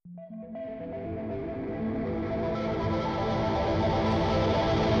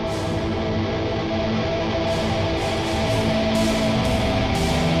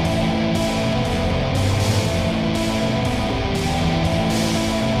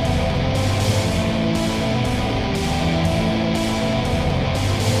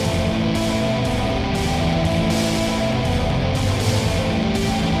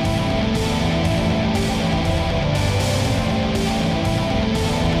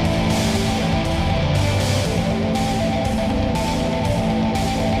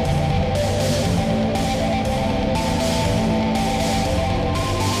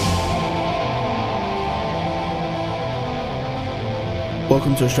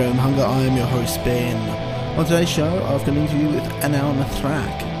welcome to Australian Hunger. I am your host, Ben. On today's show, I've got an interview with Anal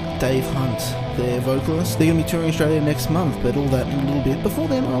Nathrak, Dave Hunt, their vocalist. They're going to be touring Australia next month, but all that in a little bit. Before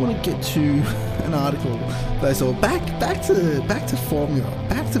then, I want to get to an article that I saw. Back to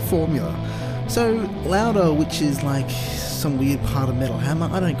Formula. So, Louder, which is like some weird part of Metal Hammer,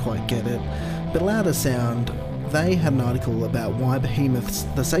 I don't quite get it, but Louder Sound, they had an article about why Behemoth's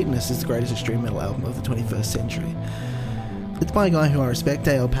The Satanist is the greatest extreme metal album of the 21st century. It's by a guy who I respect,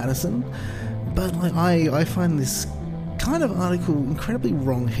 Dale Patterson, but like I find this kind of article incredibly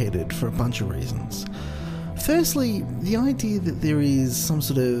wrong-headed for a bunch of reasons. Firstly, the idea that there is some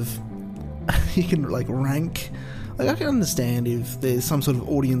sort of you can like rank. Like, I can understand if there's some sort of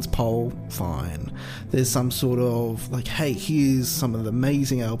audience poll, fine. There's some sort of like, hey, here's some of the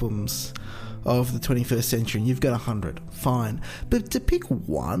amazing albums of the 21st century, and you've got 100, fine. But to pick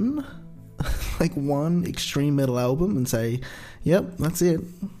one, like one extreme metal album and say, yep, that's it,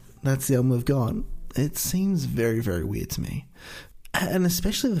 that's the album we've got, it seems very, very weird to me. And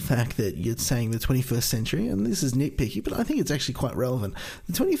especially the fact that you're saying the 21st century, and this is nitpicky, but I think it's actually quite relevant.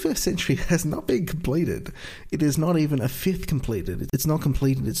 The 21st century has not been completed. It is not even a fifth completed. It's not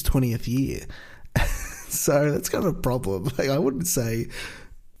completed its 20th year. So that's kind of a problem. Like, I wouldn't say...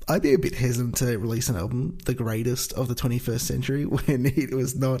 I'd be a bit hesitant to release an album, the greatest of the 21st century, when it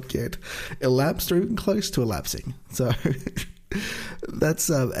was not yet elapsed or even close to elapsing. So that's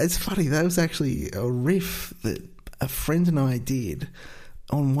it's funny. That was actually a riff that a friend and I did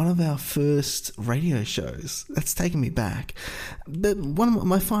on one of our first radio shows. That's taken me back. But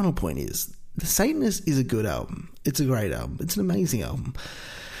my final point is, The Satanist is a good album. It's a great album. It's an amazing album.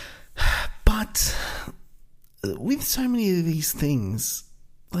 But with so many of these things,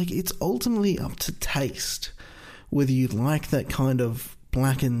 like, it's ultimately up to taste whether you like that kind of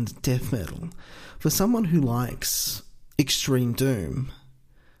blackened death metal. For someone who likes extreme doom,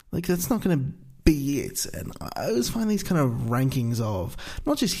 like, that's not going to be it. And I always find these kind of rankings of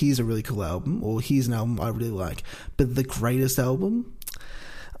not just here's a really cool album or here's an album I really like, but the greatest album.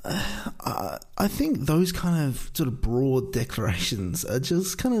 I think those kind of sort of broad declarations are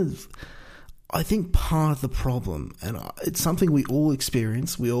just kind of, I think, part of the problem, and it's something we all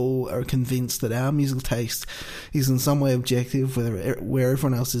experience. We all are convinced that our musical taste is in some way objective, where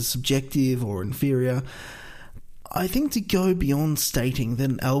everyone else is subjective or inferior. I think to go beyond stating that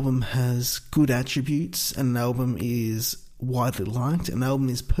an album has good attributes, and an album is widely liked, an album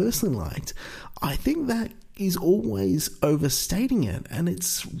is personally liked, I think that is always overstating it, and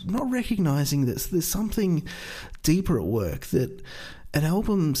it's not recognising that there's something deeper at work, that an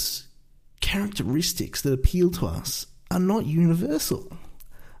album's characteristics that appeal to us are not universal.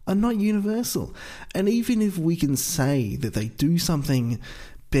 And even if we can say that they do something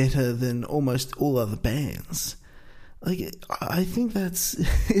better than almost all other bands, like, I think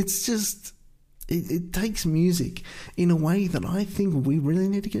it takes music in a way that I think we really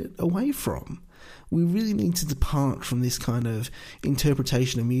need to get away from. We really need to depart from this kind of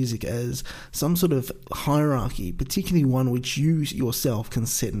interpretation of music as some sort of hierarchy, particularly one which you yourself can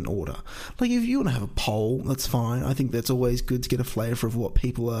set in order. Like, if you want to have a poll, that's fine. I think that's always good to get a flavour of what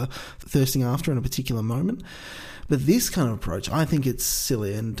people are thirsting after in a particular moment. But this kind of approach, I think it's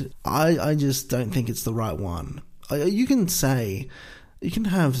silly, and I just don't think it's the right one. You can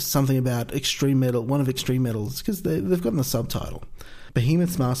have something about extreme metal, one of extreme metals, because they've gotten a subtitle.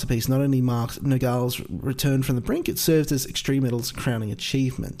 Behemoth's masterpiece not only marks Nergal's return from the brink, it serves as extreme metal's crowning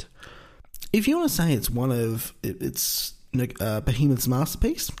achievement. If you want to say it's Behemoth's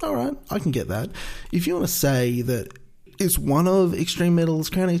masterpiece, alright, I can get that. If you want to say that it's one of extreme metal's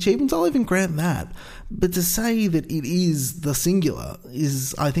crowning achievements, I'll even grant that. But to say that it is the singular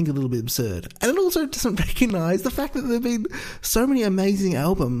is, I think, a little bit absurd. And it also doesn't recognise the fact that there have been so many amazing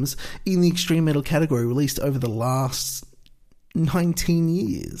albums in the extreme metal category released over the last 19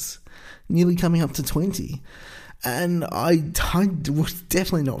 years, nearly coming up to 20. And I would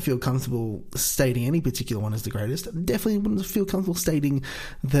definitely not feel comfortable stating any particular one as the greatest. I definitely wouldn't feel comfortable stating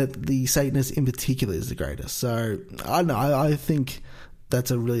that the Satanist in particular is the greatest. So, I don't know, I think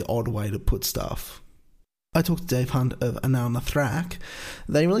that's a really odd way to put stuff. I talked to Dave Hunt of Anal Nathrak.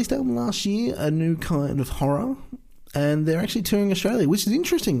 They released an album last year, a new kind of horror, and they're actually touring Australia, which is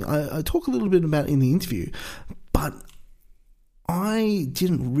interesting. I talk a little bit about it in the interview, but I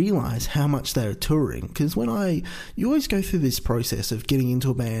didn't realise how much they were touring, because you always go through this process of getting into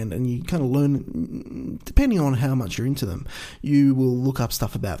a band and you kind of learn, depending on how much you're into them, you will look up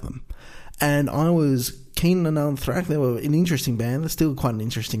stuff about them. And I was keen on Thrak. They were an interesting band. They're still quite an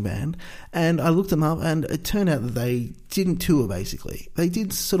interesting band. And I looked them up, and it turned out that they didn't tour, basically. They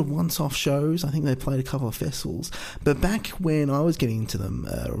did sort of once-off shows. I think they played a couple of festivals. But back when I was getting into them,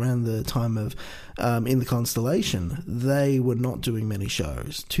 around the time of In the Constellation, they were not doing many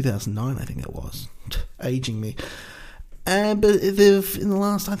shows. 2009, I think it was. Aging me. But they've, in the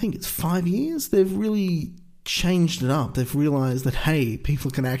last, I think it's 5 years, they've really changed it up. They've realised that, hey, people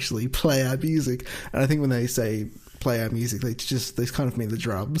can actually play our music. And I think when they say play our music, they kind of mean the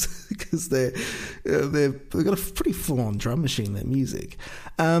drums, because they've got a pretty full-on drum machine, their music.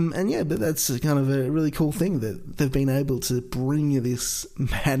 But that's kind of a really cool thing, that they've been able to bring this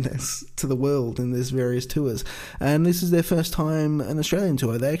madness to the world in these various tours. And this is their first time an Australian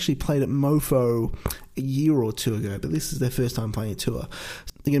tour. They actually played at MoFo a year or two ago, but this is their first time playing a tour.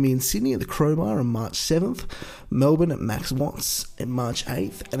 They're going to be in Sydney at the Crowbar on March 7th, Melbourne at Max Watts on March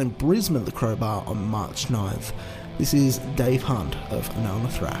 8th, and in Brisbane at the Crowbar on March 9th. This is Dave Hunt of Nona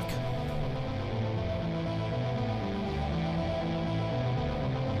Thrak.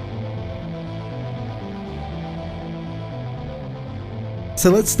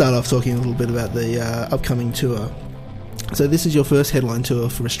 So let's start off talking a little bit about the upcoming tour. So this is your first headline tour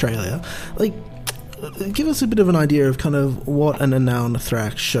for Australia. Give us a bit of an idea of kind of what an Nona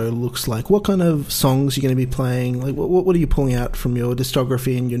Thrak show looks like. What kind of songs you're going to be playing? Like, what are you pulling out from your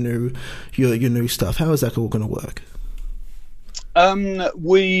discography and your new stuff? How is that all going to work?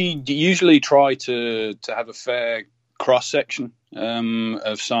 We usually try to have a fair cross section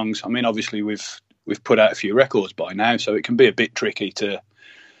of songs. I mean, obviously we've put out a few records by now, so it can be a bit tricky to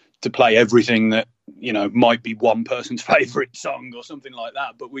play everything that, you know, might be one person's favourite song or something like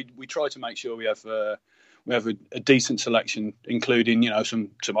that. But we try to make sure we have a decent selection, including, you know,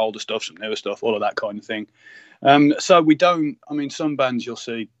 some older stuff, some newer stuff, all of that kind of thing. So we don't. I mean, some bands you'll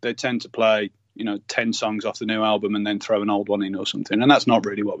see, they tend to play, you know, 10 songs off the new album and then throw an old one in or something, and that's not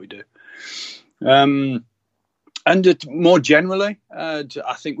really what we do. And more generally,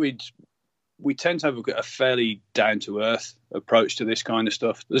 I think we tend to have a fairly down-to-earth approach to this kind of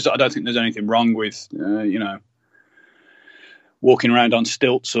stuff. I don't think there's anything wrong with, you know, walking around on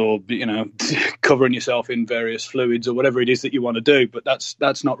stilts or, you know, covering yourself in various fluids or whatever it is that you want to do. But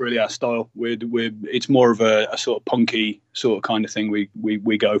that's not really our style. It's more of a sort of punky sort of kind of thing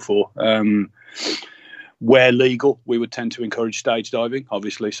we go for. Where legal, we would tend to encourage stage diving.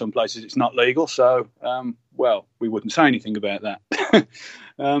 Obviously, some places it's not legal, so we wouldn't say anything about that.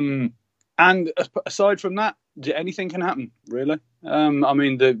 And aside from that, anything can happen, really. I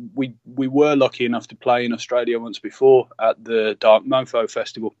mean, we were lucky enough to play in Australia once before at the Dark Mofo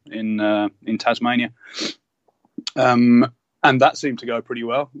Festival in Tasmania, and that seemed to go pretty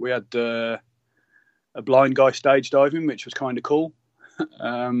well. We had a blind guy stage diving, which was kind of cool,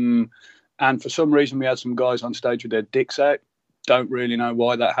 and for some reason we had some guys on stage with their dicks out. Don't really know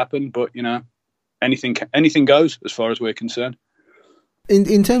why that happened, but, you know, anything goes as far as we're concerned.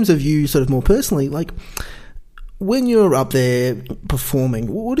 In terms of you sort of more personally, like, when you're up there performing,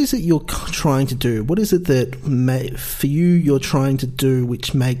 what is it you're trying to do? What is it that for you you're trying to do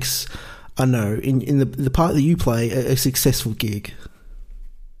which makes, I don't know, in the part that you play, a successful gig?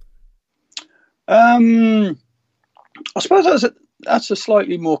 I suppose that's a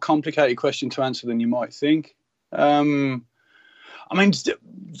slightly more complicated question to answer than you might think. I mean,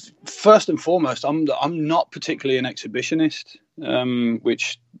 first and foremost, I'm not particularly an exhibitionist,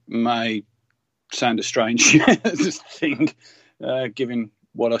 which may sound a strange thing, given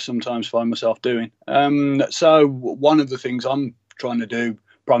what I sometimes find myself doing. So one of the things I'm trying to do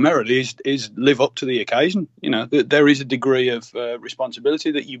primarily is live up to the occasion. You know, there is a degree of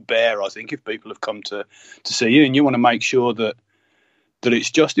responsibility that you bear, I think, if people have come to see you, and you want to make sure that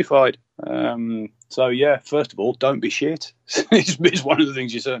it's justified. So yeah, first of all, don't be shit. It's one of the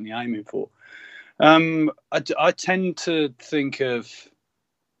things you're certainly aiming for. I tend to think of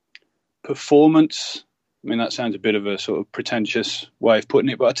performance. I mean, that sounds a bit of a sort of pretentious way of putting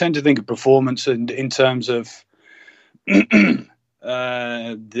it, but I tend to think of performance in terms of the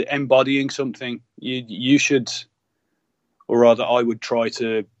embodying something. You should, or rather, I would try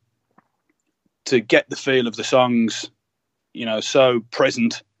to get the feel of the songs, you know, so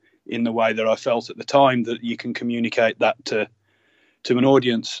present in the way that I felt at the time that you can communicate that to an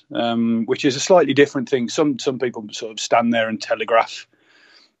audience, which is a slightly different thing. Some people sort of stand there and telegraph,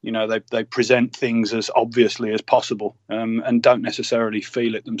 you know, they present things as obviously as possible, and don't necessarily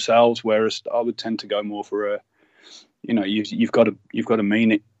feel it themselves. Whereas I would tend to go more for you've got to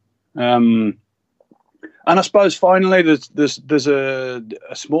mean it. And I suppose finally, there's a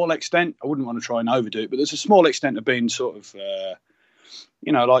small extent. I wouldn't want to try and overdo it, but there's a small extent of being sort of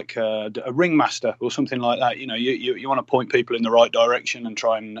like a ringmaster or something like that. You want to point people in the right direction and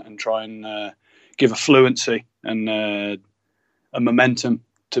try and give a fluency and a momentum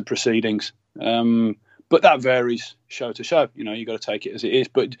to proceedings. But that varies show to show. You got to take it as it is.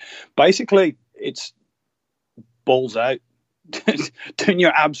 But basically, it's balls out, doing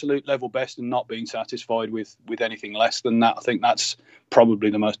your absolute level best and not being satisfied with anything less than that. I think that's probably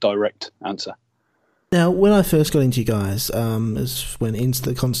the most direct answer. Now, when I first got into you guys, is when Into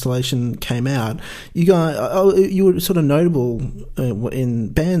the Constellation came out, you were sort of notable in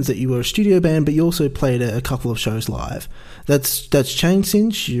bands that you were a studio band, but you also played a couple of shows live. That's changed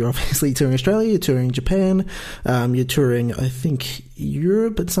since. You're obviously touring Australia, you're touring Japan, you're touring, I think,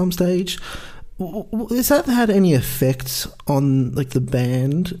 Europe at some stage. Has that had any effect on the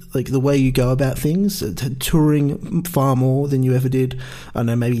band, the way you go about things, touring far more than you ever did, I don't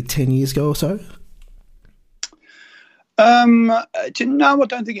know, maybe 10 years ago or so? No, I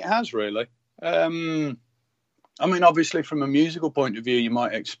don't think it has really. Obviously, from a musical point of view, you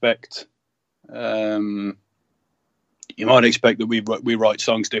might expect that we write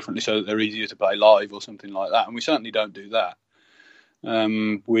songs differently so that they're easier to play live or something like that, and we certainly don't do that.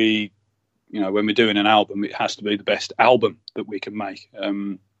 When we're doing an album, it has to be the best album that we can make.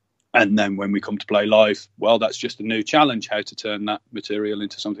 And then when we come to play live, well, that's just a new challenge, how to turn that material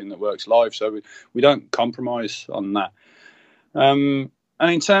into something that works live. So we don't compromise on that. And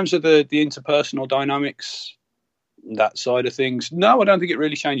in terms of the interpersonal dynamics, that side of things, no, I don't think it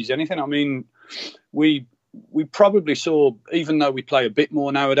really changes anything. I mean, we probably saw, even though we play a bit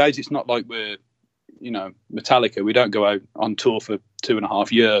more nowadays, it's not like we're, Metallica. We don't go out on tour for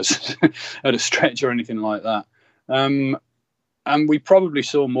 2.5 years at a stretch or anything like that. And we probably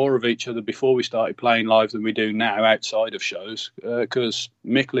saw more of each other before we started playing live than we do now outside of shows, because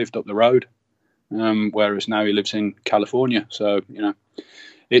Mick lived up the road, whereas now he lives in California. So,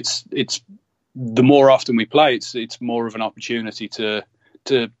 it's the more often we play, it's more of an opportunity to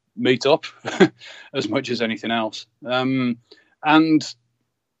meet up as much as anything else. And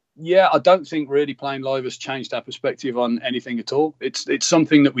yeah, I don't think really playing live has changed our perspective on anything at all. It's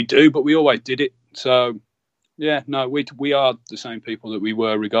something that we do, but we always did it. So yeah, no, we are the same people that we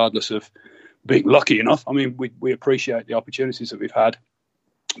were, regardless of being lucky enough. I mean, we appreciate the opportunities that we've had,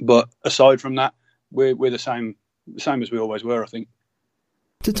 but aside from that, we're the same as we always were, I think.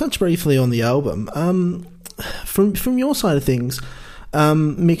 To touch briefly on the album, from your side of things,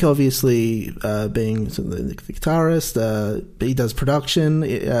 Mick obviously being the guitarist, he does production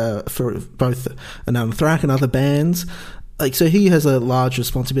for both Ananthrak and other bands. So he has a large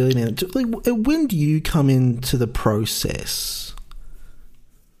responsibility in it. When do you come into the process?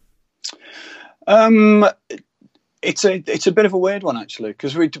 It's a bit of a weird one, actually,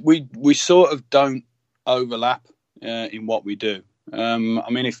 because we sort of don't overlap in what we do.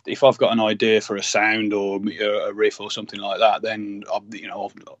 If I've got an idea for a sound or a riff or something like that, then I'll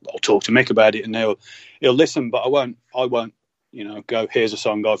talk to Mick about it and he'll listen, but I won't go, here's a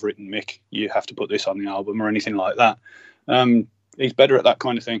song I've written, Mick, you have to put this on the album or anything like that. He's better at that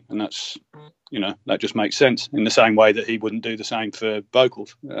kind of thing, and that's that just makes sense, in the same way that he wouldn't do the same for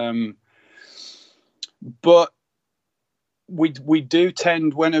vocals. But we do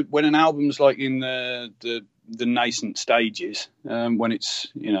tend, when an album's like in the nascent stages, when it's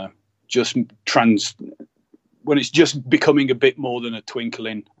when it's just becoming a bit more than a twinkle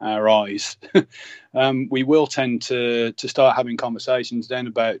in our eyes, we will tend to start having conversations then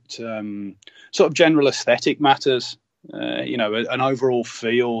about sort of general aesthetic matters, an overall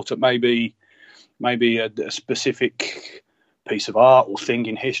feel to maybe a specific piece of art or thing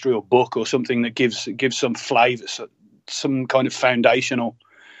in history or book or something that gives some flavour, some kind of foundational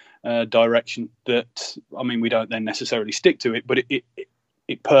direction that, we don't then necessarily stick to it, but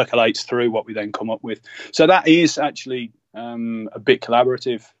it percolates through what we then come up with. So that is actually a bit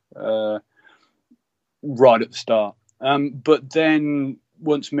collaborative right at the start. But then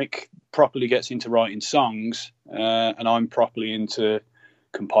once Mick properly gets into writing songs and I'm properly into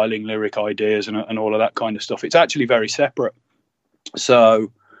compiling lyric ideas and all of that kind of stuff, it's actually very separate.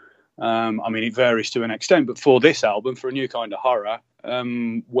 So, it varies to an extent, but for this album, for A New Kind of Horror,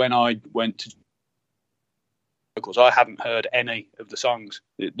 when I went to vocals, I hadn't heard any of the songs.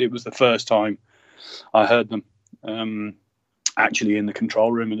 It was the first time I heard them, actually in the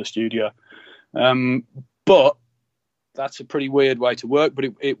control room in the studio. But that's a pretty weird way to work, but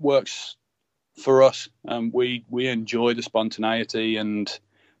it works for us. We enjoy the spontaneity and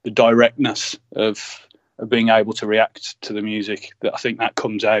the directness of being able to react to the music. That I think that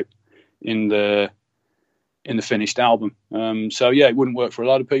comes out in the finished album. So yeah, it wouldn't work for a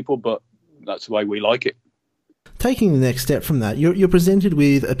lot of people, but that's the way we like it. taking the next step from that, you're presented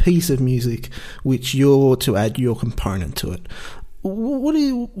with a piece of music which you're to add your component to it.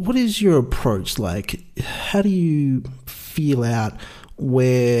 What is your approach like? How do you feel out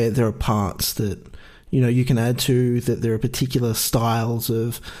where there are parts that you can add to, that there are particular styles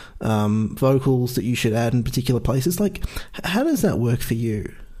of vocals that you should add in particular places? Like, how does that work for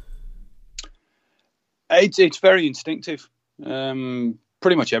you? It's very instinctive.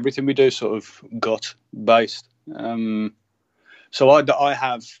 Pretty much everything we do is sort of gut based. So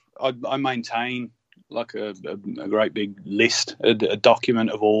I maintain like a great big list, a document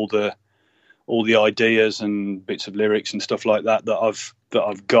of all the ideas and bits of lyrics and stuff like that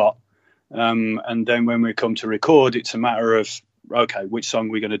I've got. And then when we come to record, it's a matter of, okay, which song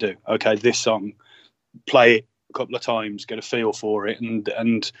we're going to do. Okay, this song, play it a couple of times, get a feel for it,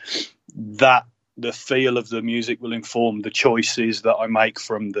 and that the feel of the music will inform the choices that I make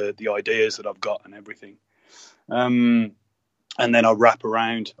from the ideas that I've got and everything. And then I wrap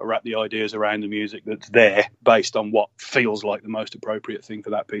the ideas around the music that's there based on what feels like the most appropriate thing for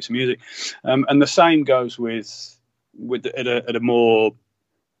that piece of music. And the same goes with at a more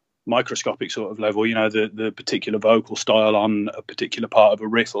microscopic sort of level, the particular vocal style on a particular part of a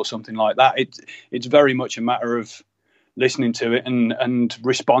riff or something like that. It's very much a matter of listening to it and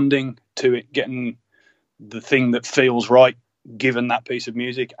responding to it, getting the thing that feels right given that piece of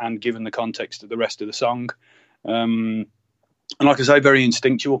music and given the context of the rest of the song. And like I say, very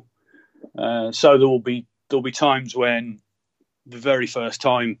instinctual. So there'll be times when the very first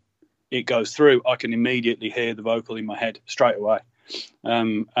time it goes through, I can immediately hear the vocal in my head straight away.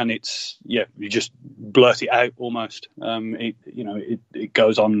 And it's, you just blurt it out almost. It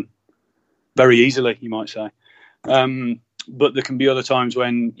goes on very easily, you might say. But there can be other times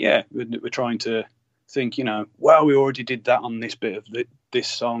when, we're trying to think, well, we already did that on this bit of this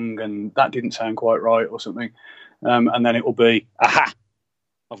song and that didn't sound quite right or something. And then it will be, aha,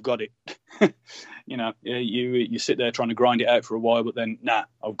 I've got it. You sit there trying to grind it out for a while, but then, nah,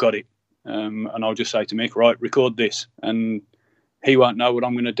 I've got it. And I'll just say to Mick, right, record this. And he won't know what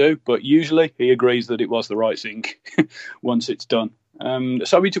I'm going to do, but usually he agrees that it was the right thing once it's done.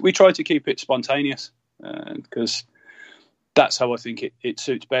 So we try to keep it spontaneous because that's how I think it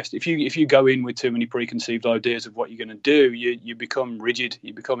suits best. If you go in with too many preconceived ideas of what you're going to do, you become rigid,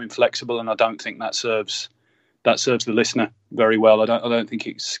 you become inflexible, and I don't think that serves the listener very well. I don't think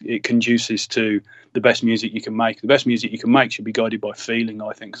it conduces to the best music you can make. The best music you can make should be guided by feeling,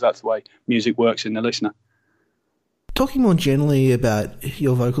 I think, because that's the way music works in the listener. Talking more generally about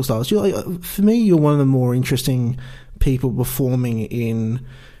your vocal styles, for me, you're one of the more interesting people performing in,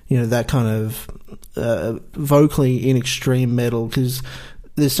 that kind of vocally in extreme metal, because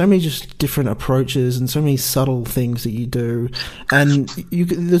there's so many just different approaches and so many subtle things that you do, and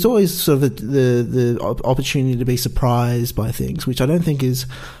there's always sort of the opportunity to be surprised by things, which I don't think is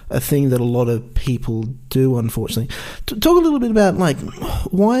a thing that a lot of people do, unfortunately. Talk a little bit about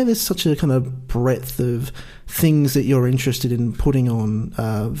why there's such a kind of breadth of things that you're interested in putting on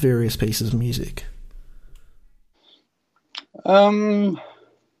various pieces of music.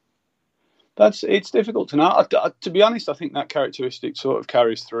 It's difficult to know. To be honest, I think that characteristic sort of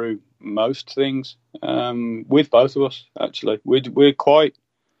carries through most things with both of us, actually. We're quite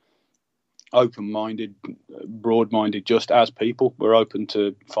open-minded, broad-minded, just as people. We're open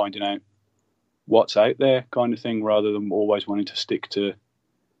to finding out what's out there kind of thing, rather than always wanting to stick to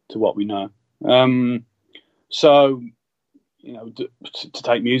what we know. So, to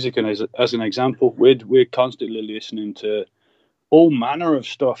take music and as an example, we're constantly listening to all manner of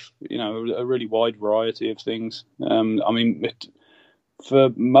stuff, a really wide variety of things. For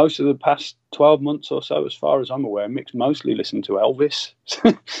most of the past 12 months or so, as far as I'm aware, Mick's mostly listened to Elvis.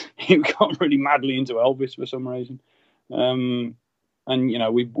 He got really madly into Elvis for some reason.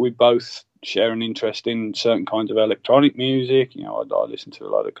 We both share an interest in certain kinds of electronic music. I listen to a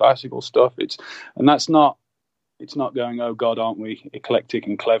lot of classical stuff. It's not going, oh God, aren't we eclectic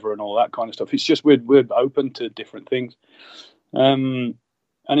and clever and all that kind of stuff. It's just we're open to different things. And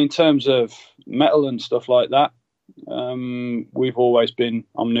in terms of metal and stuff like that, we've always been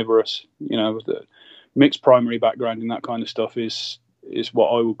omnivorous. Mick's primary background in that kind of stuff is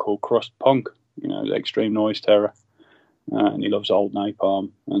what I would call crust punk, extreme noise terror, and he loves old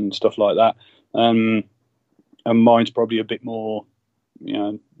Napalm and stuff like that. And mine's probably a bit more,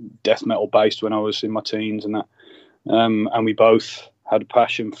 death metal based when I was in my teens and that. And we both had a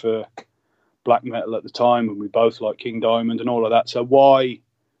passion for black metal at the time, and we both like King Diamond and all of that. So why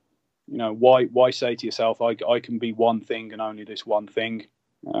say to yourself, I can be one thing and only this one thing?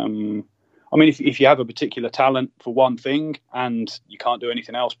 I mean, if you have a particular talent for one thing and you can't do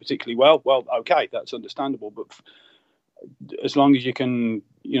anything else particularly well, okay, that's understandable. But as long as you can,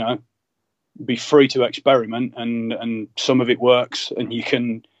 be free to experiment and some of it works and you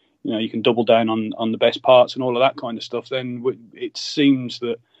can double down on the best parts and all of that kind of stuff, then it seems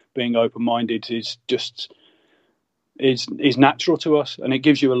that being open-minded is natural to us, and it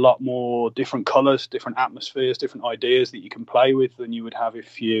gives you a lot more different colours, different atmospheres, different ideas that you can play with than you would have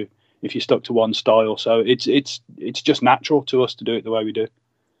if you stuck to one style. So it's just natural to us to do it the way we do.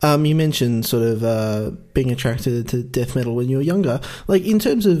 You mentioned sort of being attracted to death metal when you were younger. Like, in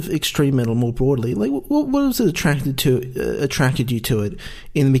terms of extreme metal more broadly, like what was it attracted you to it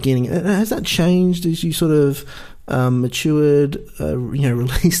in the beginning? Has that changed as you sort of matured?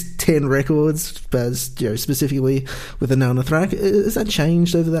 Released 10 records, specifically with Anaal Nathrakh. Has that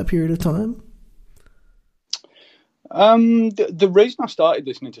changed over that period of time? The reason I started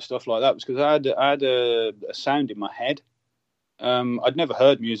listening to stuff like that was because I had a sound in my head. I'd never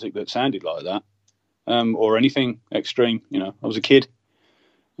heard music that sounded like that, or anything extreme. I was a kid.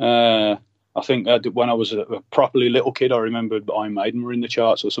 I think when I was a properly little kid, I remembered Iron Maiden were in the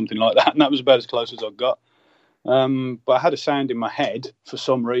charts or something like that, and that was about as close as I got. But I had a sound in my head for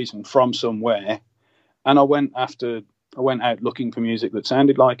some reason from somewhere, and I went out looking for music that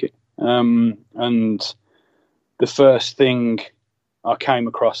sounded like it. And the first thing I came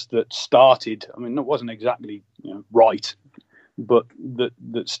across that started, I mean, it wasn't exactly right, but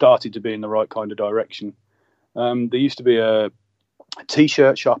that started to be in the right kind of direction. There used to be a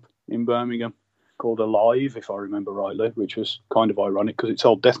T-shirt shop in Birmingham called Alive, if I remember rightly, which was kind of ironic because it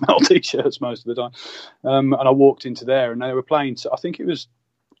sold death metal T-shirts most of the time. And I walked into there and they were playing, I think it was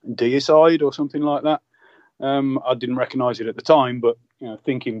Deicide or something like that. I didn't recognise it at the time, but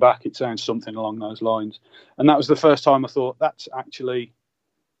thinking back, it sounds something along those lines. And that was the first time I thought, that's actually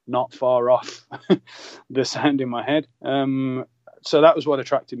not far off the sound in my head. So that was what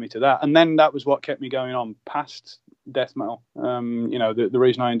attracted me to that. And then that was what kept me going on past death metal. The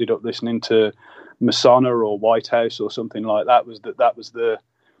reason I ended up listening to Masonna or Whitehouse or something like that was the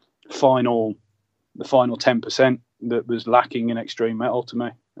final 10% that was lacking in extreme metal to me.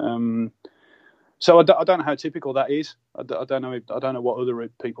 So I don't know how typical that is. I don't know what other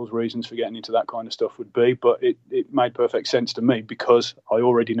people's reasons for getting into that kind of stuff would be, but it made perfect sense to me because I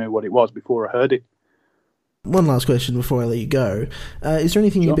already knew what it was before I heard it. One last question before I let you go. Is there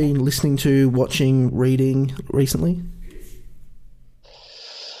anything You've been listening to, watching, reading recently?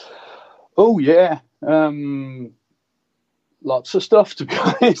 Oh, yeah. Lots of stuff, to be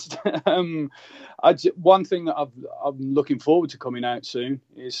honest. One thing that I'm looking forward to coming out soon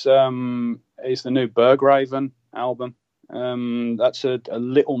is the new Bergraven album. That's a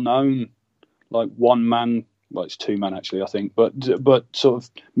little known, like one man. Well, it's two man actually, I think, but sort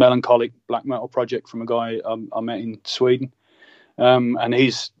of melancholic black metal project from a guy I met in Sweden, and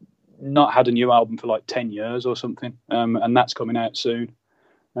he's not had a new album for like 10 years or something, and that's coming out soon.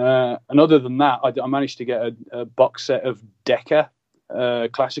 And other than that, I managed to get a box set of Decca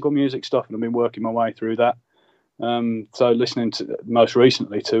classical music stuff, and I've been working my way through that. So listening to most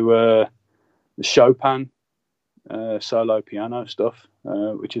recently to the Chopin solo piano stuff,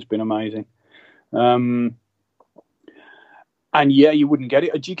 which has been amazing. And yeah, you wouldn't get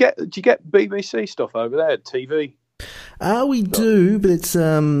it. Do you get BBC stuff over there, TV? We do, but it's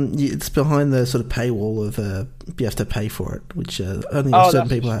behind the sort of paywall of you have to pay for it, which only certain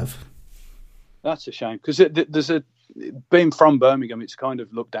people have. That's a shame because there's being from Birmingham, it's kind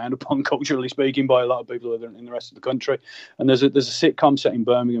of looked down upon culturally speaking by a lot of people in the rest of the country. And there's a sitcom set in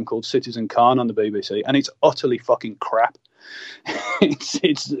Birmingham called Citizen Khan on the BBC, and it's utterly fucking crap.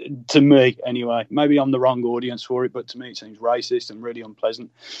 it's to me anyway. Maybe I'm the wrong audience for it, but to me it seems racist and really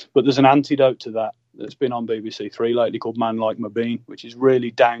unpleasant. But there's an antidote to that that's been on BBC Three lately called Man Like Mobeen, which is really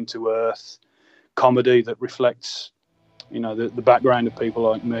down to earth comedy that reflects, the background of people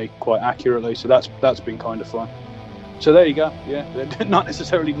like me quite accurately. So that's been kind of fun. So there you go. Yeah, they're not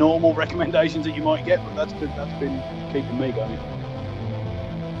necessarily normal recommendations that you might get, but that's been keeping me going.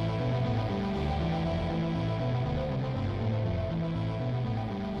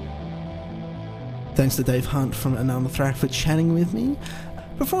 Thanks to Dave Hunt from Anaal Nathrakh for chatting with me.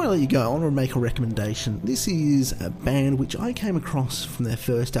 Before I let you go, I want to make a recommendation. This is a band which I came across from their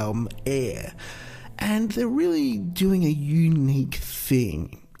first album, Air, and they're really doing a unique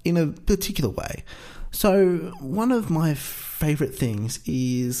thing in a particular way. So one of my favourite things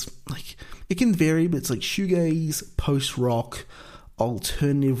is, like, it can vary, but it's like shoegaze, post-rock,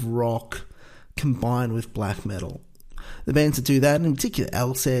 alternative rock, combined with black metal. The bands that do that, and in particular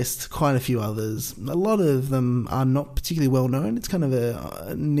Alcest, quite a few others, a lot of them are not particularly well known. It's kind of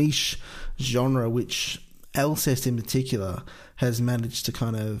a niche genre, which Alcest in particular has managed to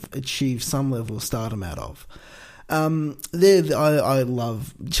kind of achieve some level of stardom out of. I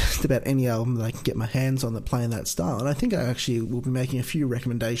love just about any album that I can get my hands on that play in that style, and I think I actually will be making a few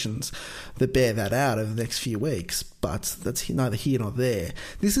recommendations that bear that out over the next few weeks, but that's neither here nor there.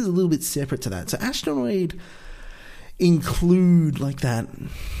 This is a little bit separate to that. So Astronoid include like that,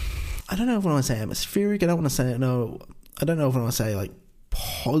 I don't know if I want to say atmospheric, I don't know if I want to say like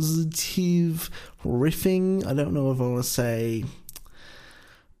positive riffing, I don't know if I want to say...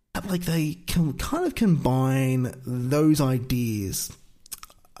 like they can kind of combine those ideas.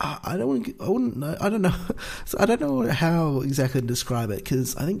 I don't know how exactly to describe it,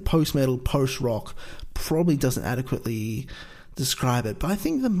 because I think post-metal, post-rock probably doesn't adequately describe it, but I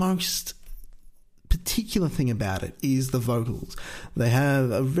think the most particular thing about it is the vocals. They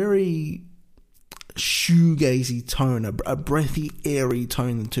have a very shoegazy tone, a breathy, airy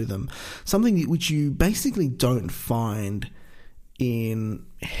tone to them, something which you basically don't find in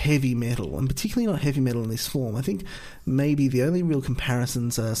heavy metal, and particularly not heavy metal in this form. I think maybe the only real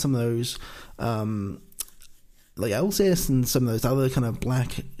comparisons are some of those like Alcest and some of those other kind of black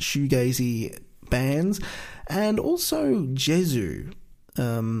shoegazy bands, and also Jesu,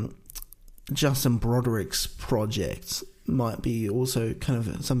 Justin Broderick's project might be also kind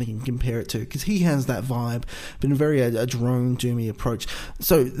of something you can compare it to, because he has that vibe, but in a very a drone doomy approach.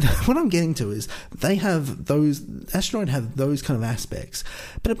 So what I'm getting to is they have those, Astronoid have those kind of aspects,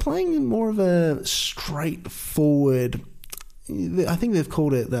 but are playing more of a straightforward, I think they've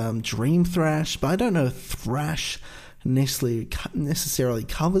called it dream thrash, but I don't know if thrash necessarily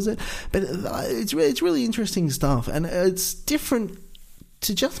covers it, but it's really interesting stuff, and it's different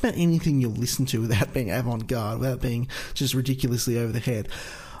to just about anything you'll listen to without being avant-garde, without being just ridiculously over the head.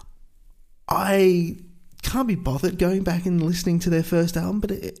 I can't be bothered going back and listening to their first album, but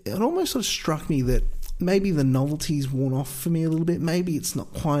it almost sort of struck me that maybe the novelty's worn off for me a little bit. Maybe it's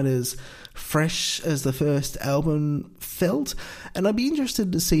not quite as fresh as the first album felt, and I'd be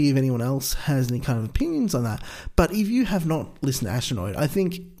interested to see if anyone else has any kind of opinions on that. But if you have not listened to Astronoid, I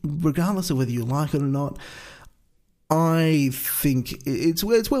think regardless of whether you like it or not, I think it's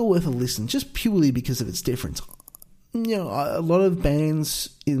well worth a listen, just purely because of its difference. You know, a lot of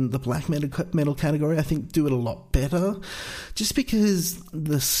bands in the black metal category, I think, do it a lot better, just because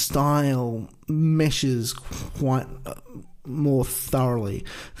the style meshes quite more thoroughly.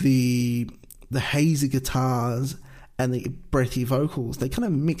 The hazy guitars and the breathy vocals, they kind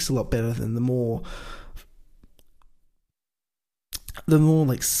of mix a lot better than the more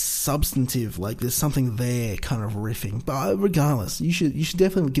like substantive, like there's something there kind of riffing. But regardless, you should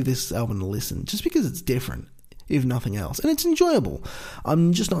definitely give this album a listen, just because it's different, if nothing else, and it's enjoyable.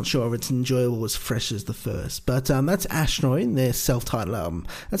 I'm just not sure if it's enjoyable as fresh as the first, but that's Astronoid, their self-titled album.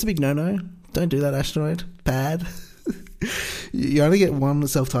 That's a big no-no. Don't do that, Astronoid. Bad. You only get one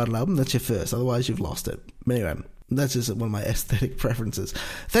self-titled album, that's your first, otherwise you've lost it. But anyway, that's just one of my aesthetic preferences.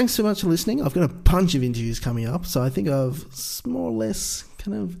 Thanks so much for listening. I've got a bunch of interviews coming up, so I think I've more or less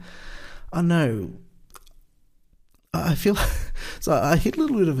kind of, I don't know, I feel so I hit a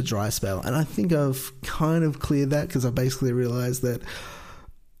little bit of a dry spell, and I think I've kind of cleared that, because I basically realised that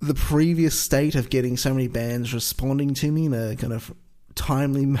the previous state of getting so many bands responding to me in a kind of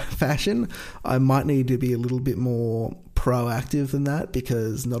timely fashion, I might need to be a little bit more proactive than that,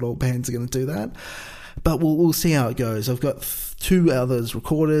 because not all bands are going to do that. But we'll see how it goes. I've got 2 others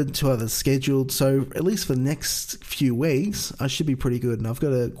recorded, 2 others scheduled, so at least for the next few weeks, I should be pretty good, and I've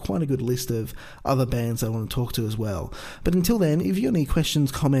got quite a good list of other bands I want to talk to as well. But until then, if you've got any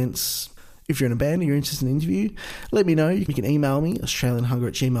questions, comments, if you're in a band and you're interested in an interview, let me know. You can email me,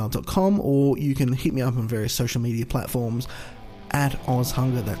 australianhunger@gmail.com, or you can hit me up on various social media platforms at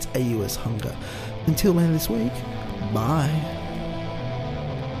AusHunger, that's AUS Hunger. Until then this week, bye.